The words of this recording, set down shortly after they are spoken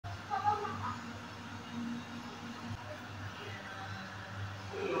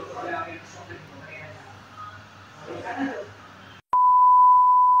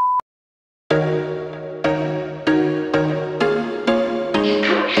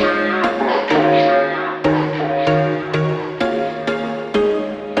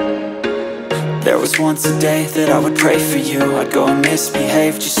was once a day that I would pray for you. I'd go and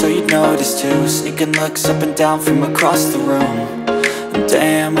misbehave just so you'd notice too. Sneaking looks up and down from across the room. And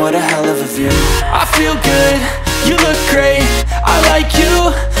damn, what a hell of a view. I feel good, you look great, I like you,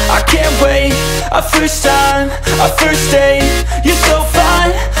 I can't wait. A first time, a first date, you're so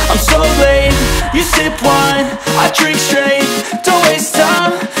fine, I'm so late. You sip wine, I drink straight. Don't waste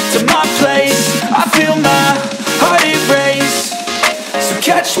time to my place. I feel my heart erase. So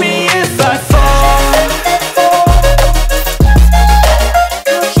catch me if I fall.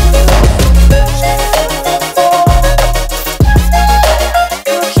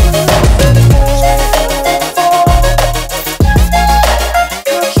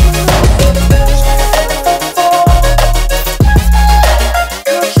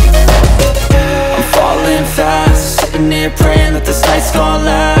 Praying that this night's gonna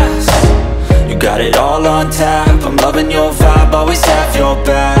last. You got it all on tap, I'm loving your vibe, always have your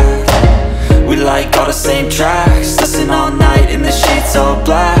back. We like all the same tracks, listen all night in the sheets all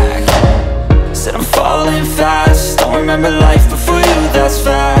black. Said I'm falling fast, don't remember life before you, that's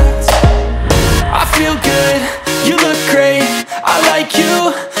fact. I feel good, you look great, I like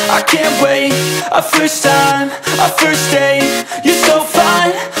you, I can't wait. A first time, a first date, you're so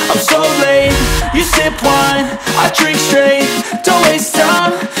fine, I'm so late. You sip wine, I drink straight. Don't waste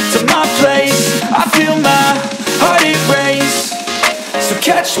time to my place. I feel my heart erase. So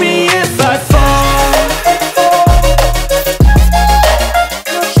catch me if I fall.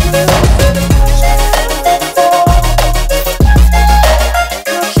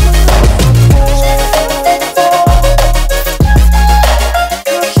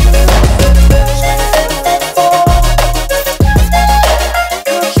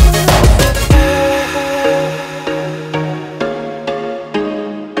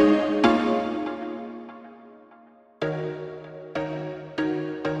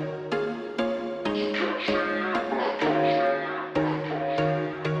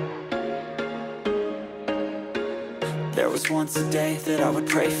 There was once a day that I would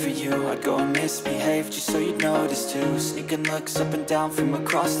pray for you. I'd go and misbehave just so you'd notice too. Sneaking looks up and down from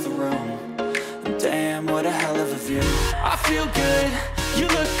across the room. And damn, what a hell of a view. I feel good, you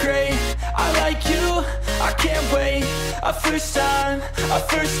look great, I like you, I can't wait. A first time, a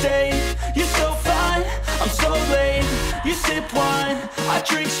first date, you're so fine, I'm so late. You sip wine, I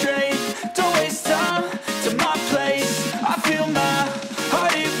drink straight. Don't waste time to my place. I feel my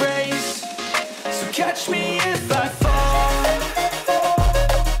heart erase. So catch me if I fall.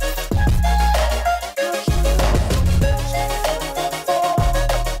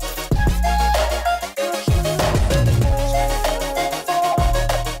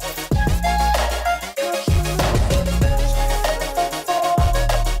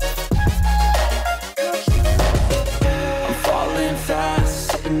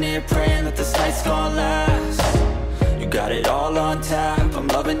 Praying that this night's gonna last. You got it all on tap, I'm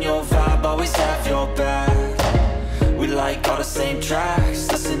loving your vibe, always have your back. We like all the same tracks,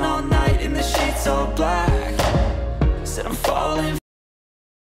 listen all night in the sheets all black. Said I'm falling